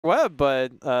web,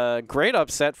 but great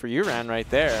upset for Uran right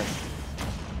there.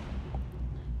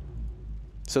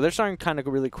 So they're starting kind of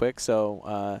really quick,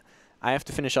 so I have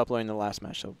to finish uploading the last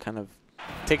match, so kind of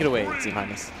take it away,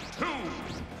 XeNOwifi.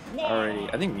 Alrighty,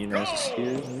 I think Munoz is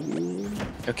here.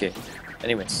 Okay,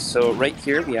 anyways, so right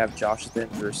here we have Joshathan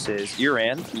versus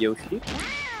Uran, Yoshi.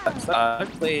 I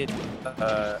played,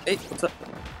 hey, what's up?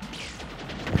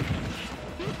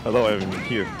 Hello, I'm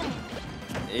here.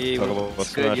 Hey, Talk about what's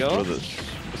Smash good, yo? Brothers.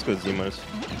 What's good, Z-Minus?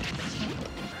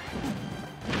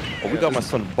 Oh, we got my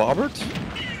son Bobbert?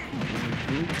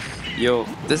 Yo,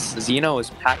 this Xeno is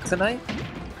packed tonight?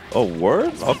 Oh,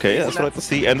 word? Okay, that's what I like to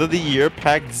see. End of the year,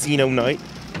 packed Xeno night.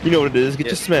 You know what it is. Get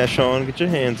your Smash on, get your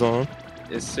hands on.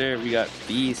 Yes, sir. We got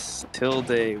Beast,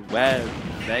 Tilde, Web,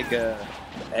 Mega,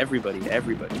 everybody.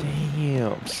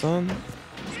 Damn, son.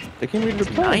 They came ready to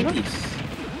play. 90s.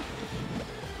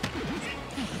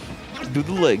 Do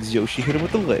the legs, Yoshi. Hit him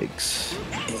with the legs.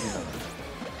 Damn.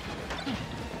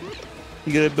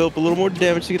 You gotta build up a little more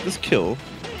damage to get this kill.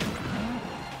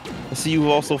 I see you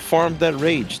also farmed that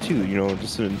rage too, you know,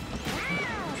 just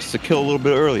to kill a little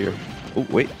bit earlier. Oh,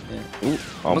 wait. Yeah. Ooh,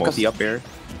 Look almost. at the up air.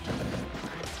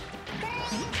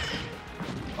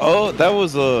 Oh, that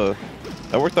was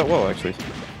that worked out well actually.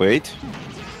 Wait.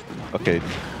 Okay.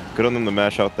 Good on them to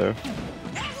mash out there.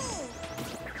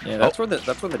 Yeah, that's where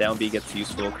the down B gets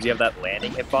useful because you have that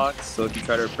landing hitbox. So if you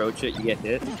try to approach it, you get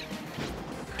hit.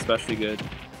 Especially good.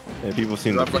 Yeah, people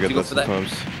seem to forget that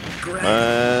sometimes. Grab.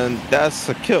 And that's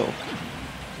a kill.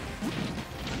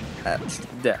 That's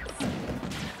death.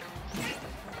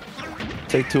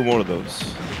 Take 2 more of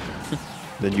those.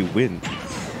 Then you win.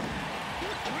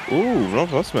 Ooh, run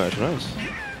up smash, nice.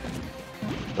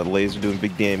 That laser doing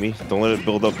big damage. Don't let it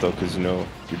build up though, because you know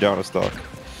you're down a stock.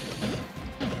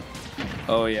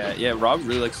 Oh yeah. Rob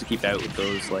really likes to keep out with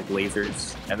those like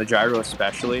lasers and the gyro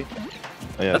especially.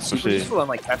 Oh, yeah, that's super especially useful on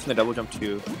like catching the double jump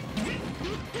too.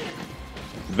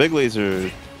 the big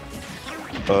laser.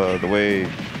 The way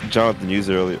Jonathan used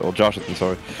it earlier, or Joshathan,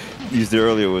 sorry, used it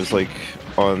earlier was like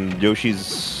on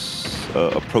Yoshi's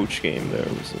approach game. There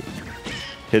was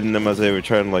hitting them as they were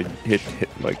trying to like hit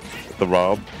like the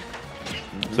Rob.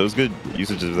 So it was good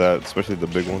usage of that, especially the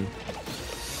big one.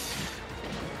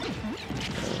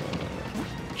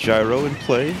 Gyro in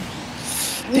play.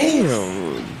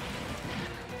 Damn!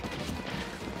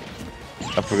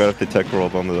 I forgot if they tech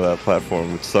rolled onto that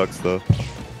platform, which sucks though.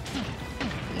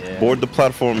 Yeah. Board the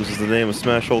platforms is the name of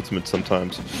Smash Ultimate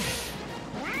sometimes.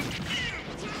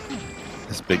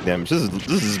 That's big damage. This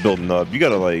is building up. You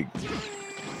gotta like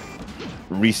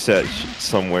reset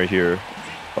somewhere here.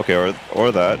 Okay,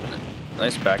 or that.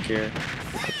 Nice back here.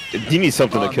 You need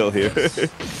something to kill here.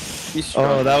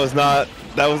 Oh, that was not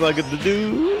good to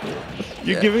do.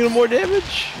 You're giving him more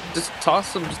damage. Just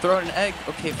toss him. Just throw out an egg.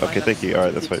 Okay, fine. Okay, thank you. All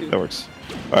right, that's fine. That works.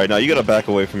 All right, now you gotta back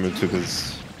away from him too,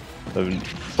 because of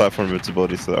platform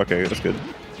invincibility. So okay, that's good.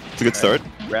 It's a good start.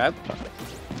 Grab.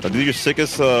 Now do your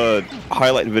sickest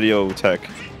highlight video tech.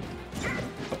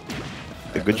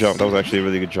 A good jump. That was actually a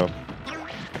really good jump.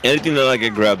 Anything that I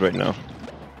get grabbed right now,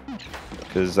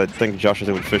 because I think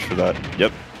Joshathan would fish for that.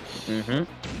 Yep.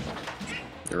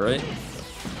 You're right.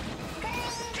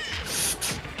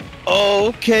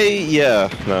 Okay, yeah.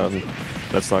 No,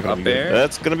 that's not gonna be good.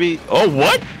 That's gonna be. Oh,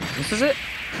 what? This is it.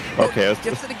 Okay.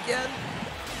 Gets it again.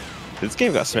 This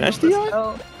game got smashed,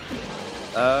 Dion?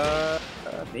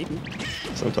 Maybe.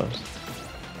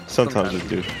 Sometimes it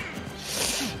do.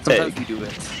 Sometimes you do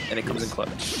it, and it comes in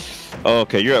clutch.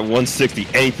 Okay, you're at 160.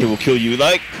 Anything will kill you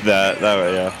like that. That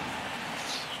way, yeah.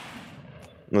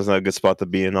 That's not a good spot to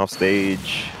be in off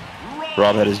stage.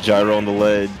 Rob had his gyro on the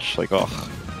ledge. Like, oh.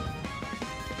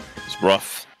 It's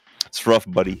rough. It's rough,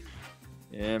 buddy.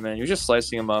 Yeah, man. You're just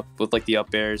slicing him up with like the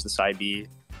up airs, the side B.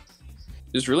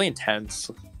 It was really intense.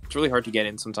 It's really hard to get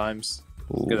in sometimes.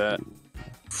 Ooh. Look at that.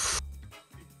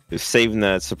 They're saving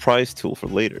that surprise tool for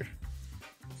later.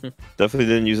 Definitely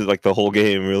didn't use it like the whole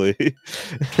game, really.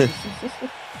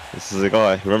 This is like, oh,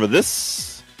 I remember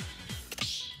this.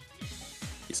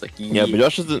 He's like, yeah, but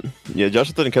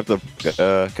Joshathan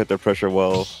kept their pressure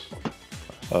well.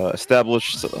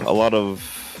 Established a lot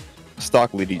of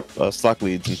stock leads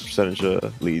and percentage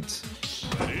leads.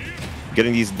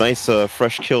 Getting these nice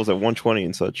fresh kills at 120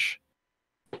 and such,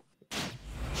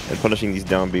 and punishing these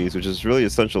down Bs, which is really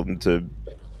essential to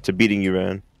beating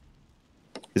Uran.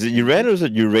 Is it Uran or is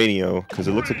it Uranio? Because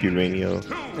it looks like Uranio.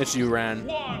 It's Uran.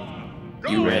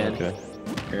 Uran. Okay.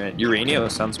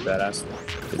 Uranio sounds badass.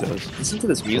 It does. Listen to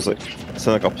this music. It sounds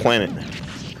like a planet.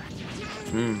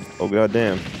 Oh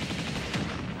goddamn.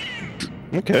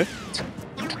 Okay.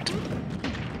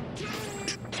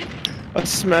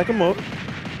 Let's smack him up.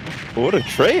 What a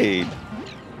trade!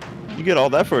 You get all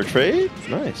that for a trade?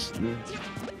 Nice.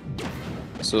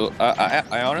 So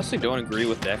I honestly don't agree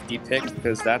with the FD pick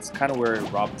because that's kind of where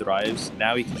Rob thrives.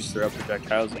 Now he can just throw up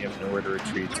projectiles and you have nowhere to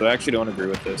retreat. So I actually don't agree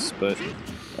with this, but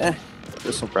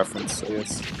personal preference, I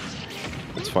guess.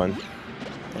 It's fine.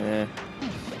 Eh.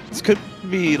 This could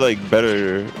be like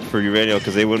better for Uranio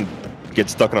because they wouldn't get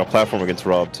stuck on a platform against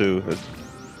Rob too.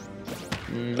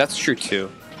 That's true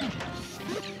too.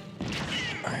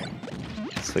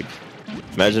 It's like,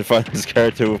 imagine finding this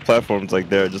character with platforms like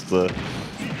there just to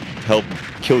help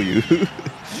kill you.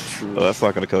 Oh, that's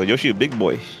not gonna kill Yoshi. A big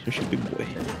boy. Yoshi, big boy.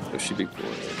 Yoshi, big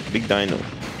boy. Big dino.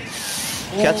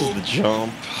 Catches the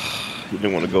jump. You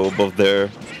didn't want to go above there.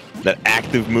 That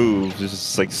active move is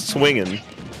just like swinging,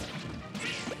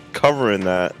 covering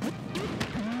that.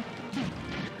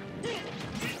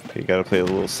 Okay, you gotta play a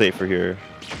little safer here.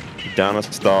 Down a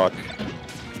stock.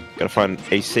 Gotta find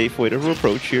a safe way to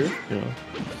approach here. You know,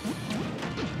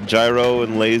 gyro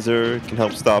and laser can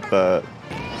help stop that.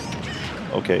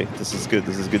 Okay, this is good.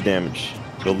 This is good damage.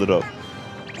 Build it up.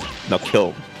 Now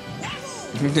kill.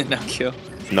 Now kill.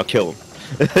 Now kill.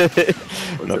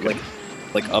 No,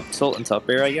 like up tilt and up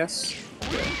air, I guess.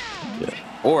 Yeah.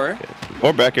 Or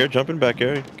back air. Jumping back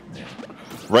air.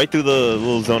 Right through the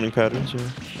little zoning patterns. Yeah.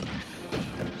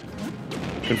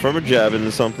 Confirm a jab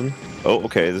into something. Oh,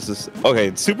 okay. This is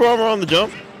okay. Super armor on the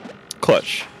jump.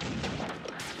 Clutch.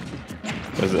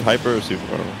 Was it hyper or super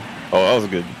armor? Oh, that was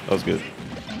good. That was good.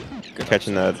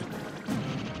 Catching that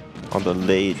on the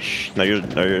ledge. Now you're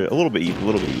a little bit even. A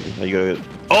little bit even. Now you gotta.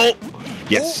 Oh,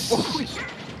 yes.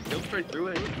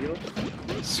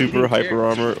 Super hyper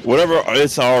armor. Whatever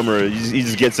it's armor, he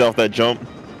just gets off that jump.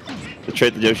 The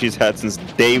trait that Yoshi's had since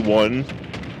day one.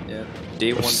 Yeah,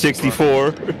 day one.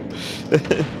 64.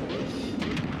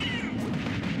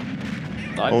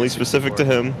 Only specific to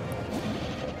him.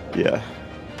 Yeah.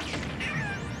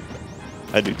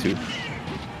 I do too.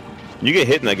 You get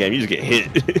hit in that game, you just get hit.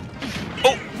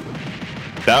 Oh!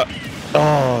 That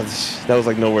was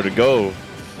like nowhere to go.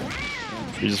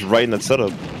 You're just right in that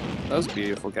setup. That was a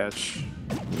beautiful catch.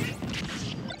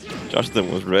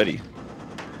 Joshathan was ready.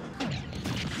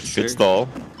 Sure. Good stall.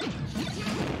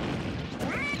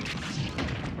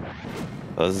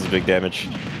 Oh, this is big damage.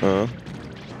 I'm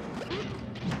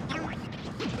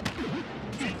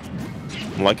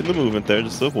liking the movement there,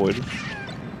 just to avoid it.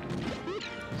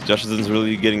 Joshathan's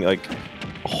really getting like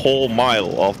a whole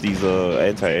mile off these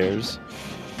anti-airs.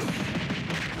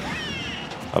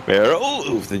 Up air. Oh,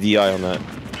 oof, the DI on that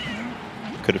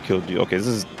could have killed you. Okay,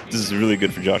 this is really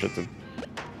good for Joshathan.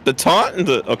 The taunt and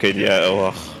the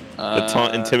the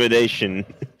taunt intimidation.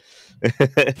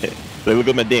 Like, look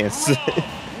at my dance.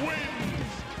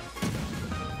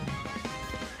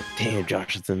 Damn,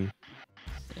 Joshathan.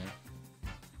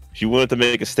 If you wanted to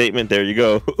make a statement, there you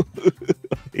go.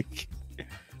 Like,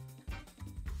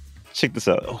 check this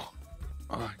out.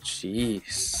 Oh,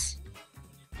 jeez.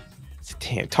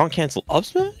 Damn, taunt cancel up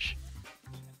smash?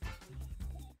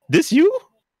 This you?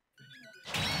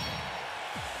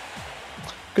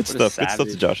 Good stuff. Good stuff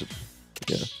to Joshathan.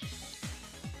 Yeah.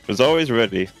 Was always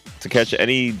ready to catch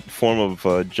any form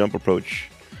of jump approach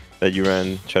that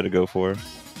Uran tried to go for.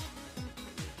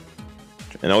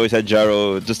 And always had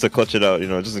gyro just to clutch it out, you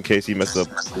know, just in case he messed up.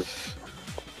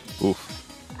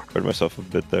 Oof. Hurt myself a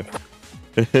bit there.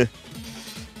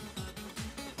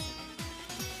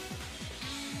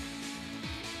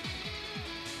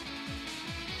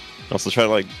 Also try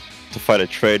to fight a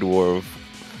trade war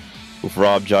with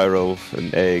Rob, Gyro,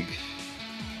 and Egg.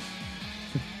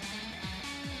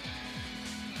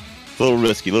 It's a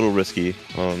little risky,